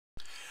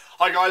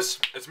Hi guys,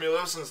 it's me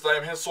Lewis, and today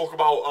I'm here to talk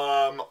about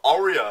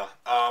Aria.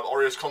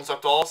 Aria's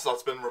concept art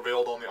that's been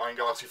revealed on the Iron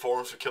Galaxy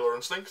forums for Killer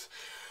Instinct.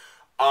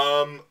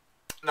 Now,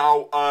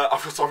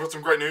 I've got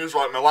some great news,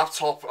 right? My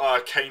laptop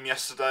came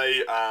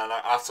yesterday, and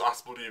I had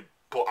to bloody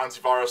put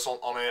antivirus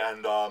on it,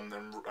 and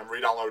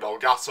re-download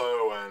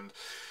Elgato, and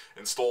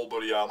install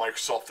bloody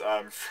Microsoft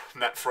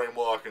Net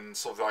framework, and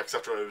stuff like that,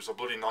 etc. It was a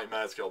bloody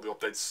nightmare to get all the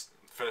updates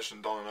finished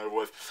and done and over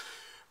with.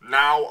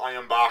 Now I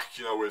am back,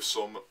 with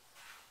some...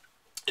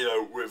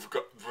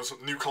 with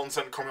some new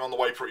content coming on the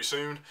way pretty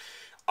soon.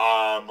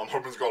 I'm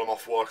hoping to get them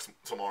off work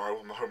tomorrow.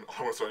 I'm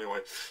hoping to anyway.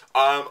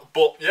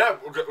 But yeah,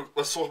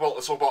 let's talk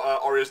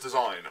about Aria's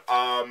design.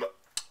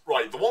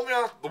 Right, the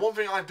one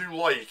thing I do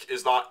like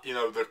is that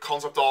the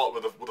concept art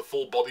with a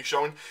full body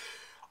showing.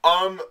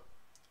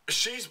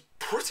 She's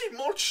pretty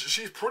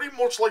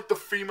much like the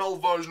female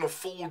version of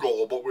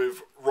Fulgore, but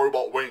with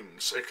robot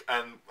wings,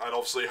 and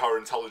obviously her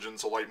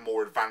intelligence are like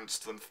more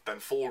advanced than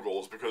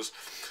Fulgore's, because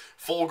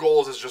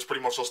Fulgore's is just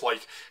pretty much just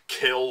like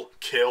kill,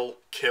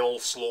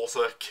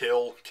 slaughter,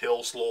 kill,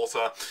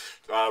 slaughter,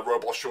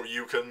 robot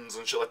shoryukens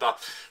and shit like that,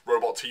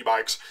 robot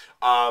teabags.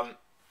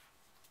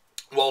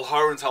 Well,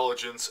 her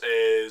intelligence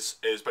is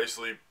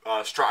basically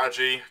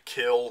strategy,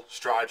 kill,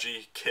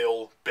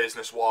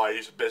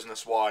 business-wise,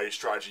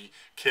 strategy,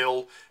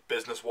 kill,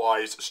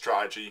 business-wise,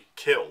 strategy,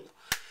 kill.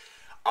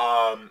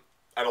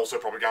 And also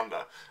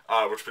propaganda,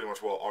 which is pretty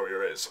much what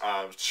Aria is.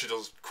 She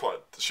does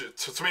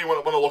to me, when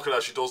I look at her,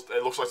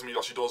 it looks like to me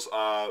that she does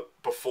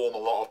perform a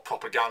lot of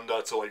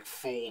propaganda to like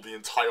fool the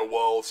entire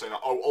world, saying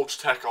that, oh,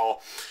 Ultratech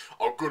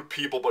are good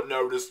people, but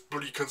no, there's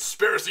bloody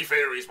conspiracy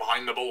theories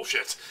behind the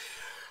bullshit.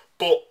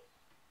 But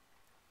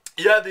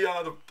yeah,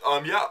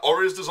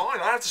 Aria's design,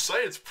 I have to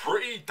say, it's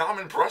pretty damn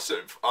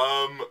impressive.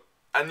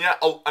 And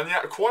yet,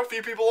 quite a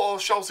few people are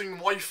shouting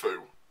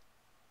waifu.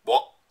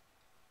 What?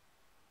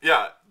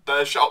 Yeah,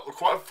 they're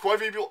quite a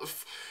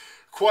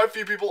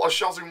few people are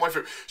shouting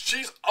waifu.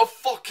 She's a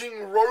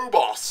fucking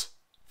robot,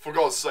 for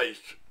God's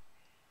sake.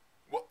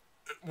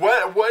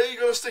 Where are you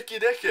gonna stick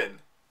your dick in?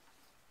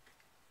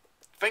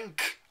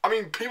 Think. I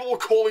mean, people are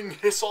calling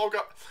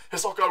Hisako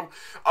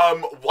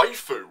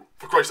waifu,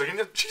 for Christ's sake,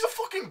 and she's a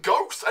fucking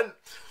ghost, and,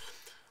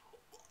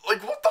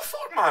 like, what the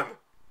fuck, man?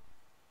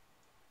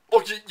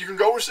 Look, you can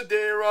go with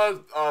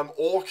Sadira,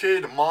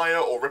 Orchid, Maya,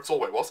 or Riptol,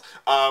 wait, what?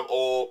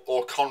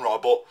 Or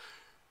Conrad, but,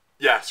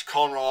 yes,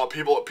 Conrad,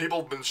 people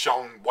have been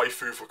shouting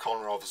waifu for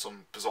Conrad for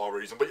some bizarre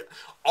reason, but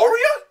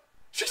Aria?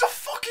 She's a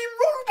fucking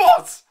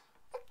robot!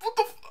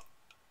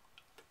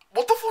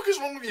 What the fuck is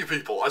wrong with you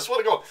people? I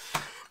swear to God.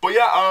 But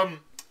yeah,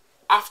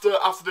 After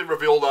they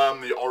revealed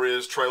the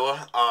Aria's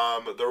trailer,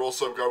 they're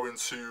also going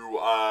to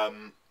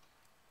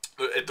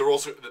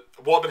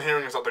what I've been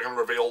hearing is that they're going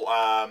to reveal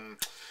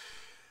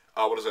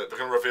what is it? They're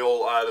going to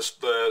reveal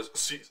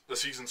the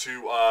season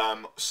 2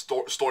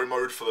 story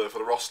mode for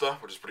the roster,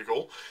 which is pretty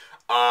cool.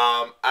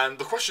 And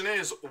the question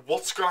is,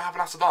 what's going to happen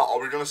after that? Are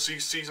we going to see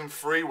season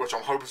 3, which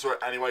I'm hoping to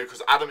anyway,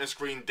 because Adam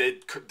Isgreen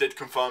did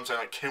confirm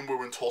saying that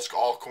Kimwu and Tusk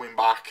are coming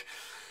back.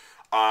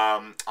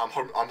 I'm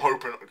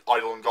hoping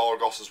Idol and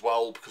Gargos as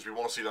well, because we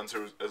want to see them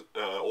too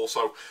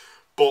also.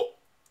 But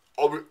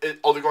are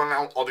they going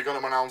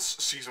to announce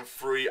season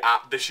 3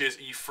 at this year's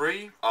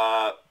E3,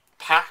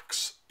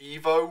 PAX,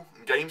 Evo,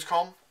 and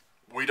Gamescom?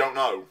 We don't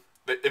know.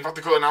 In fact,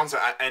 they could announce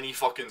it at any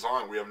fucking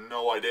time. We have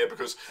no idea,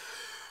 because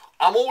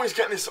I'm always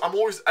getting this.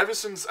 Ever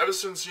since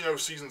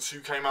season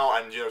 2 came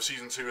out, and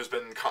season 2 has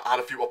had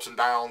a few ups and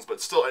downs, but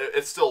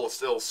it's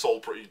still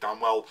sold pretty damn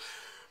well.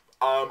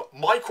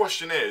 My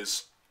question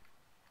is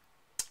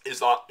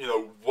that,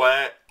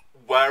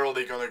 where are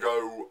they going to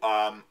go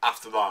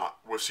after that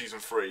with season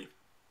 3?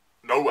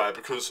 Nowhere,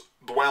 because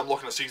the way I'm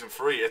looking at season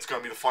 3, it's going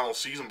to be the final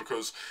season,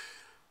 because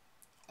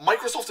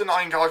Microsoft and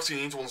Iron Galaxy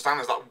need to understand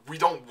is that we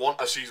don't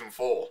want a season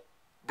 4,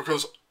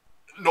 because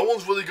no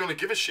one's really going to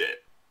give a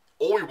shit.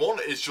 All we just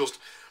want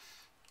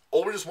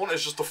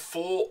is just the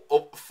four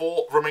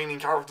remaining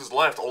characters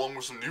left, along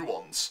with some new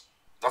ones.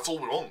 That's all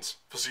we want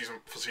for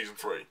season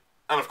 3.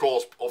 And of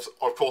course,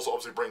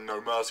 obviously bring No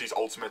Mercies,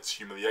 Ultimates,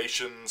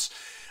 Humiliations,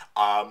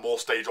 more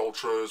stage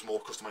ultras,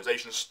 more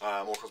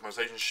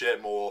customization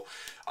shit, more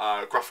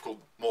graphical,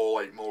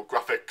 more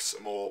graphics,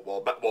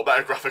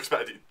 better graphics,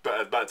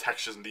 better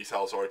textures and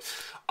details. Sorry,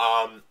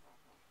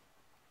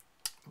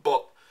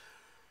 but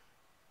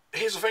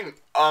here's the thing.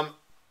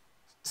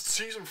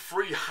 Season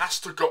 3 has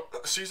to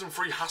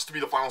be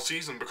the final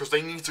season, because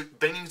they need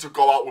to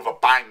go out with a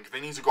bang.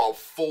 They need to go out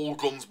full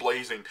guns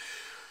blazing.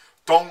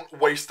 Don't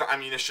waste the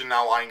ammunition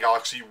now, Iron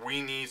Galaxy.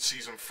 We need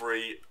season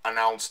 3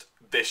 announced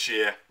this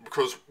year,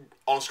 because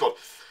honest God,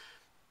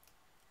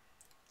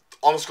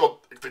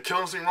 the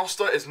Killer Instinct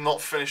roster is not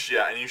finished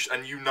yet,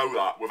 and you know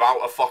that without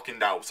a fucking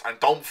doubt. And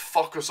don't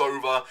fuck us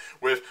over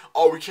with,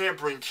 oh, we can't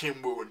bring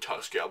Kimwu and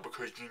Tusk out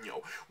because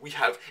we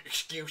have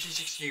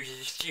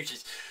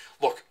excuses.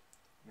 Look,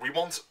 we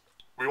want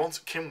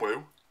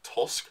Kimwu,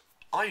 Tusk,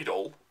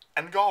 Idol,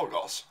 and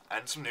Gargos,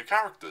 and some new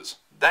characters.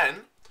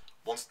 Then,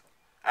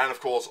 and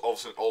of course,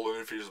 obviously, all the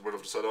new features we would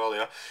have said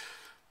earlier.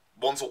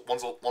 once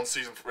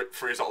season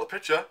 3 is out of the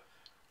picture,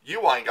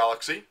 you, Iron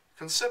Galaxy,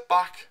 can sit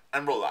back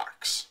and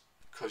relax,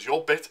 because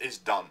your bit is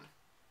done.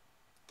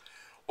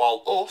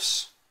 While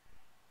us,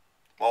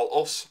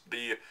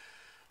 the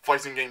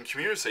fighting game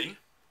community,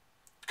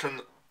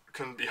 can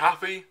be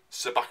happy,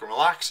 sit back and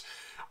relax.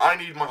 I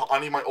need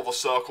my other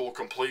circle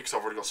complete because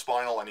I've already got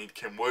Spinal. I need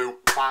Kim Woo.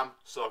 Bam,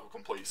 circle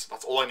complete.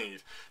 That's all I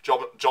need.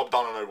 Job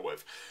done and over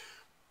with.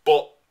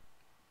 But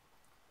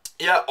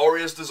yeah,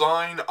 Aria's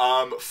design,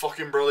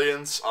 fucking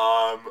brilliant.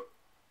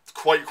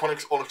 Quite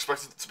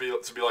unexpected to be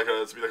like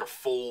a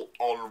full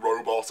on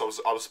robot. I was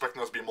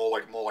expecting it to be more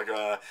like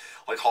a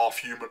half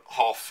human,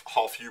 half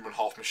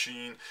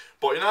machine.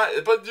 But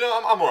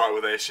I'm alright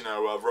with this. A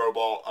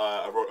robot,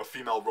 a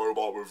female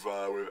robot with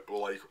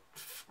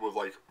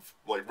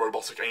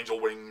robotic angel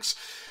wings,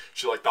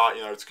 shit like that.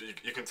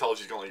 You can tell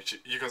she's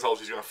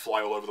gonna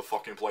fly all over the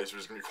fucking place,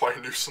 which is gonna be quite a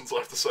nuisance, I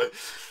have to say.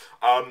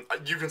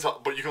 You can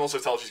can also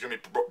tell she's gonna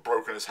be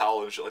broken as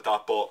hell and shit like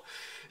that. But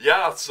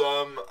yeah, that's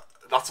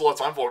all I have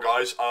time for,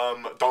 guys.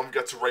 Don't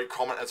forget to rate,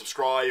 comment, and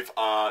subscribe.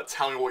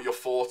 Tell me what your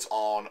thoughts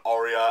on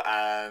Aria,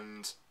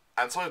 and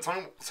tell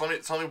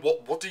me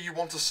what do you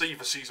want to see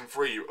for season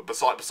 3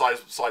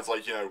 besides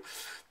like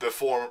the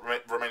 4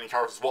 remaining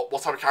characters. What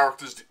type of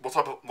characters? What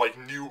type of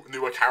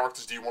newer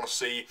characters do you want to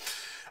see?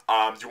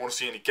 Do you want to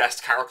see any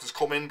guest characters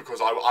come in?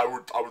 Because I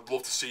would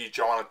love to see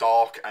Joanna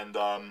Dark and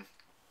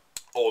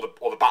or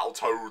the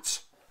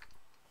Battletoads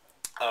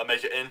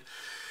make it in.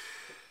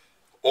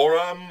 Or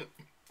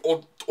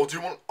do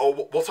you want? Or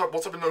what type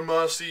of No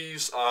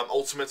Mercies,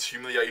 Ultimates,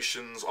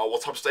 Humiliations, or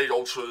what type of Stage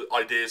Ultra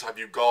ideas have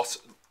you got?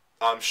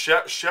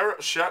 Share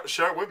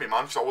it with me,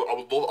 man. Because I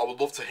would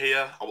love to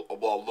hear. I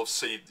would love to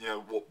see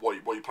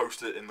what you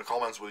posted in the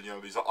comments with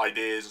these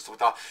ideas and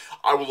stuff like that.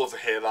 I would love to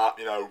hear that.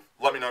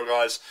 Let me know,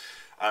 guys.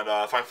 And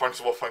thanks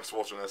for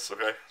watching this.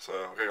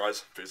 Okay,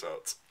 guys, peace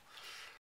out.